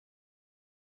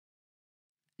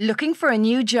Looking for a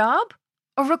new job?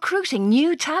 Or recruiting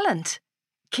new talent?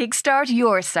 Kickstart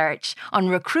your search on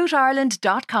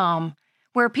recruitireland.com,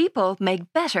 where people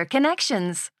make better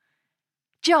connections.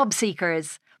 Job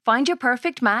seekers, find your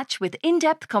perfect match with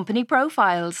in-depth company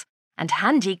profiles and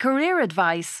handy career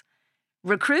advice.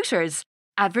 Recruiters,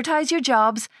 advertise your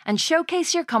jobs and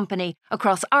showcase your company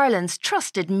across Ireland's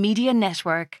trusted media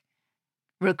network.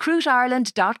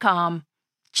 recruitireland.com.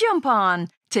 Jump on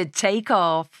to take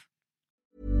off.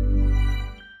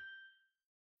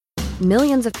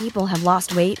 Millions of people have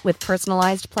lost weight with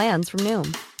personalized plans from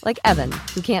Noom. Like Evan,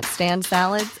 who can't stand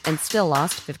salads and still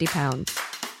lost 50 pounds.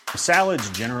 Salads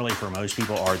generally for most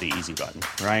people are the easy button,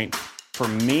 right? For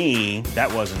me,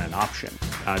 that wasn't an option.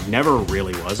 I never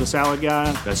really was a salad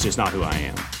guy. That's just not who I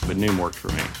am. But Noom worked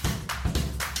for me.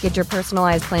 Get your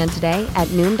personalized plan today at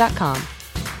Noom.com.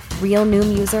 Real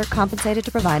Noom user compensated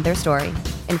to provide their story.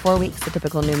 In 4 weeks, the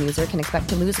typical Noom user can expect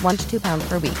to lose 1 to 2 pounds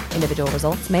per week. Individual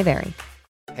results may vary.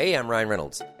 Hey, I'm Ryan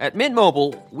Reynolds. At Mint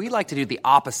Mobile, we like to do the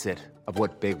opposite of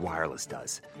what Big Wireless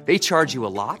does. They charge you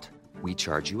a lot, we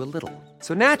charge you a little.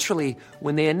 So naturally,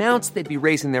 when they announced they'd be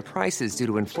raising their prices due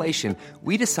to inflation,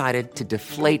 we decided to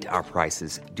deflate our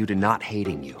prices due to not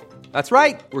hating you. That's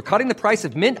right. We're cutting the price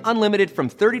of Mint Unlimited from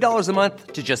 $30 a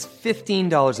month to just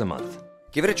 $15 a month.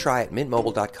 Give it a try at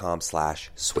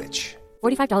mintmobile.com/switch.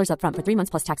 $45 up front for 3 months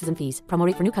plus taxes and fees. Promo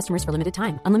rate for new customers for limited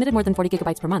time. Unlimited more than 40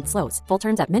 gigabytes per month. Slows full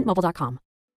terms at mintmobile.com.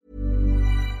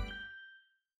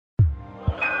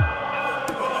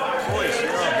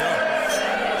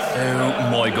 Oh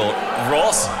my God,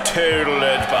 Ross total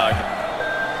edge bag.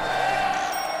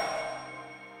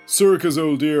 Sorcha's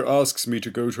old dear asks me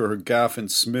to go to her gaff in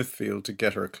Smithfield to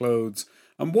get her clothes,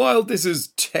 and while this is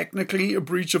technically a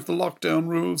breach of the lockdown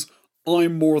rules,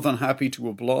 I'm more than happy to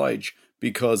oblige,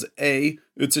 because A,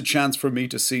 it's a chance for me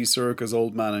to see Sorcha's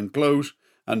old man and gloat,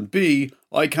 and B,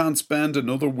 I can't spend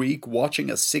another week watching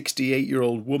a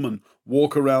 68-year-old woman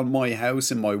walk around my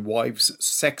house in my wife's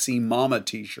sexy mama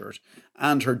t-shirt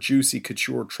and her juicy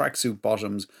couture tracksuit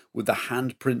bottoms with the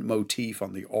handprint motif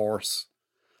on the arse.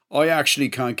 I actually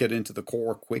can't get into the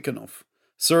core quick enough.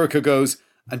 Sorcha goes,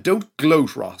 and don't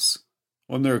gloat, Ross.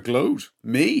 I'm there, gloat?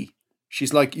 Me?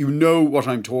 She's like, you know what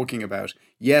I'm talking about.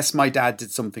 Yes, my dad did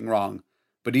something wrong,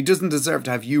 but he doesn't deserve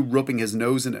to have you rubbing his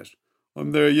nose in it.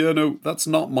 I'm there, yeah, no, that's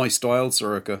not my style,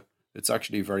 Sorcha. It's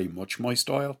actually very much my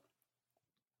style.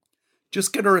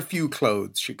 Just get her a few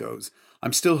clothes, she goes.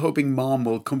 I'm still hoping Mom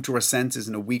will come to her senses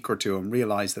in a week or two and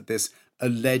realise that this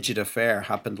alleged affair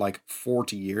happened like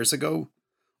 40 years ago.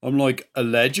 I'm like,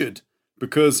 alleged?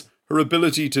 Because her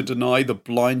ability to deny the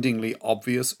blindingly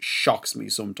obvious shocks me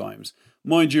sometimes.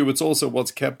 Mind you, it's also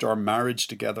what's kept our marriage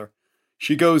together.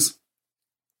 She goes,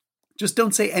 just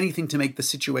don't say anything to make the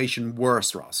situation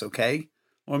worse, Ross, okay?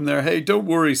 I'm there, hey, don't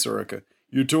worry, Sorcha.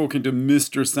 You're talking to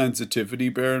Mr. Sensitivity,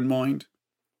 bear in mind.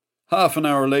 Half an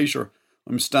hour later,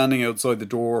 I'm standing outside the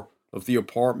door of the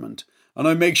apartment, and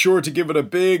I make sure to give it a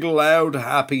big, loud,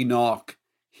 happy knock.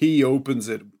 He opens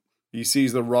it. He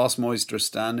sees the Rossmeister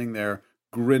standing there,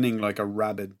 grinning like a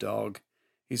rabid dog.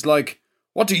 He's like,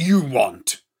 what do you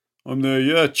want? I'm there,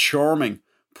 yeah, charming,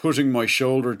 putting my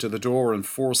shoulder to the door and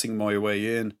forcing my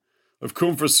way in. I've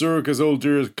come for Sorcha's old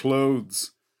dear's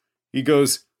clothes. He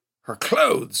goes, her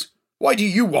clothes? Why do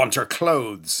you want her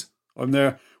clothes? I'm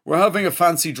there, we're having a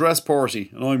fancy dress party,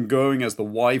 and I'm going as the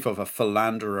wife of a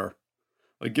philanderer.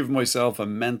 I give myself a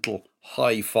mental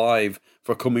high five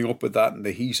for coming up with that in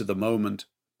the heat of the moment.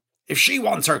 If she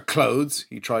wants her clothes,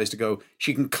 he tries to go,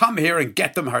 she can come here and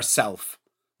get them herself.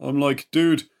 I'm like,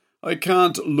 dude, I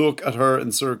can't look at her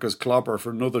and Sorcha's clopper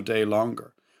for another day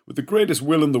longer. With the greatest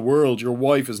will in the world, your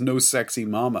wife is no sexy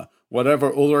mama,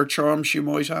 whatever other charm she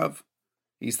might have.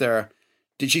 He's there.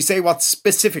 Did she say what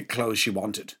specific clothes she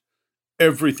wanted?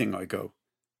 Everything, I go.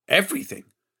 Everything?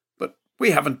 But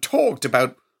we haven't talked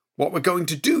about what we're going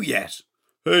to do yet.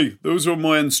 Hey, those are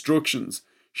my instructions.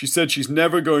 She said she's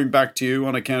never going back to you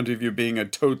on account of you being a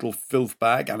total filth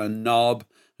bag and a knob,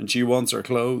 and she wants her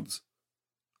clothes.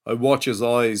 I watch his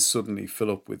eyes suddenly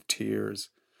fill up with tears.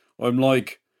 I'm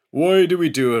like, why do we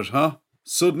do it, huh?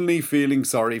 Suddenly feeling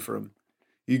sorry for him.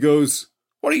 He goes,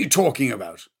 what are you talking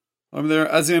about? I'm there,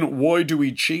 as in, why do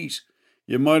we cheat?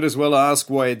 You might as well ask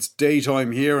why it's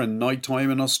daytime here and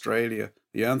nighttime in Australia.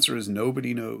 The answer is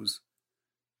nobody knows.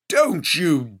 Don't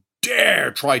you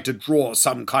dare try to draw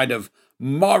some kind of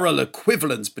moral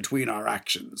equivalence between our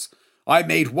actions. I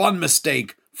made one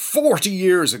mistake 40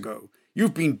 years ago.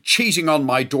 You've been cheating on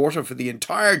my daughter for the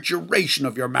entire duration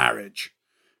of your marriage.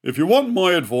 If you want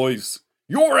my advice...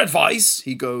 Your advice?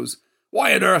 He goes.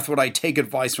 Why on earth would I take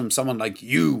advice from someone like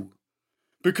you?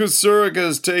 Because Sorcha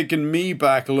has taken me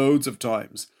back loads of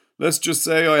times. Let's just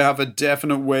say I have a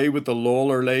definite way with the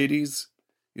Lawler ladies.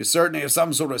 You certainly have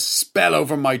some sort of spell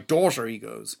over my daughter, he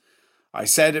goes. I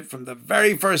said it from the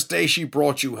very first day she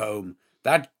brought you home.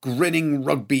 That grinning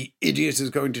rugby idiot is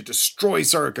going to destroy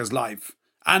Sorcha's life.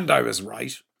 And I was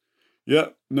right. Yeah,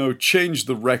 no, change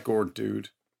the record, dude.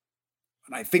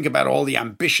 When I think about all the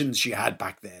ambitions she had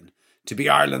back then, to be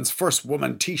Ireland's first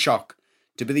woman Taoiseach,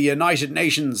 to be the United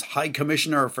Nations High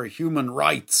Commissioner for Human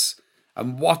Rights,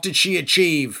 and what did she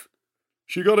achieve?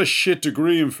 She got a shit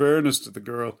degree, in fairness to the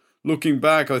girl. Looking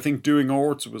back, I think doing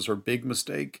arts was her big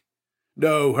mistake.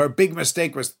 No, her big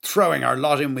mistake was throwing our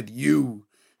lot in with you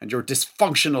and your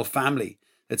dysfunctional family.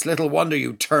 It's little wonder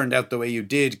you turned out the way you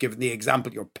did, given the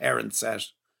example your parents set.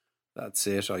 That's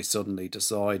it, I suddenly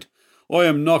decide. I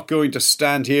am not going to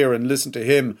stand here and listen to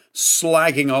him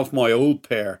slagging off my old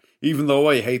pair, even though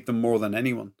I hate them more than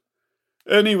anyone.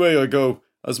 Anyway, I go,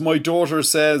 as my daughter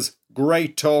says,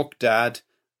 great talk, Dad.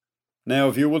 Now,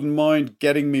 if you wouldn't mind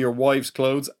getting me your wife's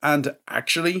clothes, and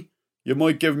actually, you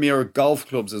might give me her golf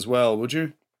clubs as well, would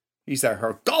you? He said,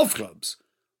 her golf clubs?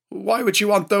 Why would she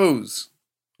want those?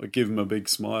 I give him a big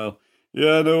smile.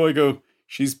 Yeah, no, I go,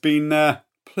 she's been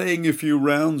playing a few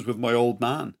rounds with my old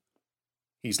man.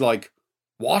 He's like,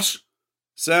 what?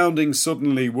 Sounding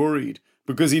suddenly worried,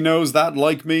 because he knows that,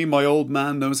 like me, my old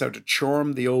man knows how to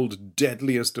charm the old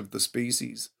deadliest of the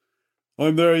species.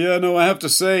 I'm there, yeah, no, I have to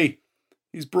say,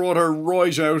 he's brought her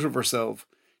right out of herself.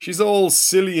 She's all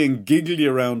silly and giggly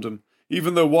around him,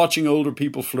 even though watching older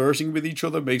people flirting with each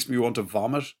other makes me want to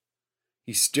vomit.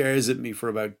 He stares at me for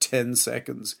about 10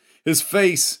 seconds, his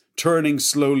face turning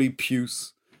slowly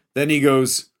puce. Then he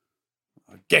goes,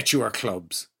 I'll get you her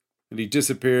clubs. And he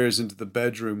disappears into the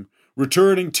bedroom,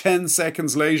 returning 10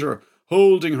 seconds later,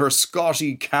 holding her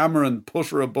Scotty Cameron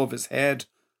putter above his head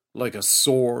like a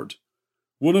sword.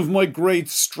 One of my great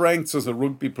strengths as a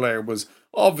rugby player was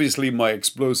obviously my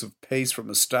explosive pace from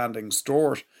a standing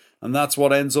start, and that's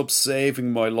what ends up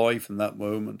saving my life in that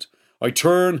moment. I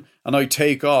turn and I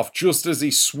take off just as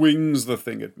he swings the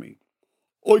thing at me.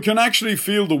 I can actually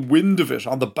feel the wind of it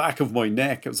on the back of my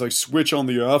neck as I switch on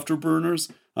the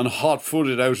afterburners and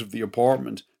hot-footed out of the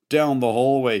apartment, down the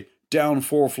hallway, down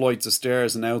 4 flights of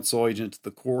stairs and outside into the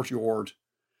courtyard.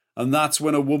 And that's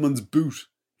when a woman's boot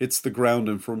hits the ground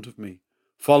in front of me,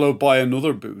 followed by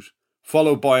another boot,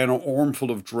 followed by an armful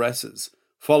of dresses,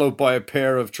 followed by a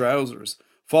pair of trousers,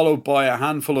 followed by a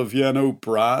handful of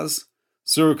bras.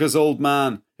 Sorcha's old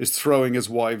man is throwing his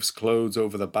wife's clothes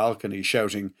over the balcony,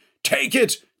 shouting, take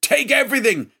it! Take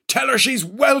everything! Tell her she's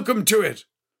welcome to it!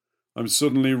 I'm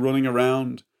suddenly running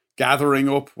around, gathering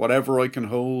up whatever I can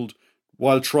hold,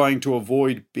 while trying to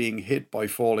avoid being hit by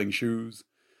falling shoes.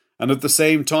 And at the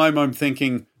same time I'm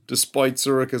thinking, despite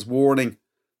Sorcha's warning,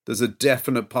 there's a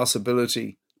definite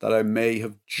possibility that I may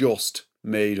have just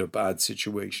made a bad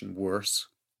situation worse.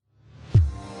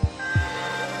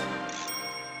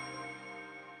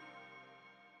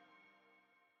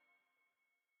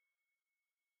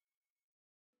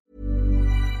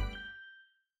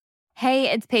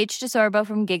 Hey, it's Paige DeSorbo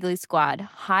from Giggly Squad.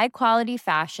 High quality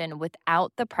fashion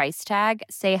without the price tag.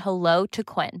 Say hello to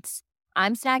Quince.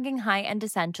 I'm snagging high-end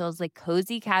essentials like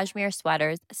cozy cashmere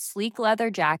sweaters, sleek leather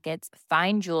jackets,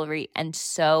 fine jewelry, and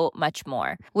so much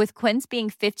more. With Quince being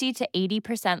 50 to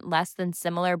 80% less than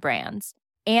similar brands.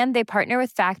 And they partner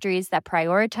with factories that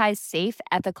prioritize safe,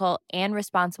 ethical, and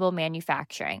responsible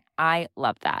manufacturing. I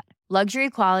love that. Luxury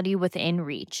quality within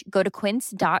reach. Go to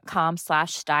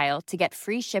quince.com/style to get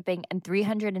free shipping and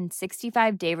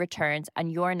 365-day returns on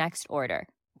your next order.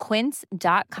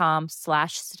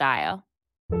 Quince.com/style.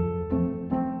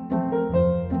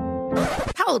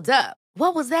 Hold up.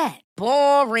 What was that?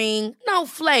 Boring. No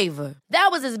flavor. That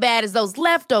was as bad as those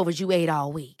leftovers you ate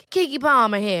all week. Keke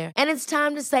Palmer here. And it's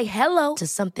time to say hello to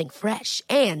something fresh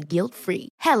and guilt-free.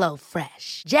 Hello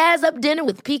Fresh. Jazz up dinner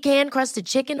with pecan-crusted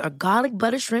chicken or garlic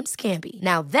butter shrimp scampi.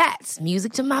 Now that's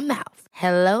music to my mouth.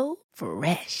 Hello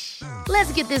Fresh.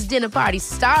 Let's get this dinner party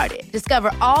started.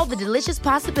 Discover all the delicious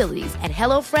possibilities at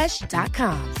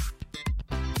HelloFresh.com.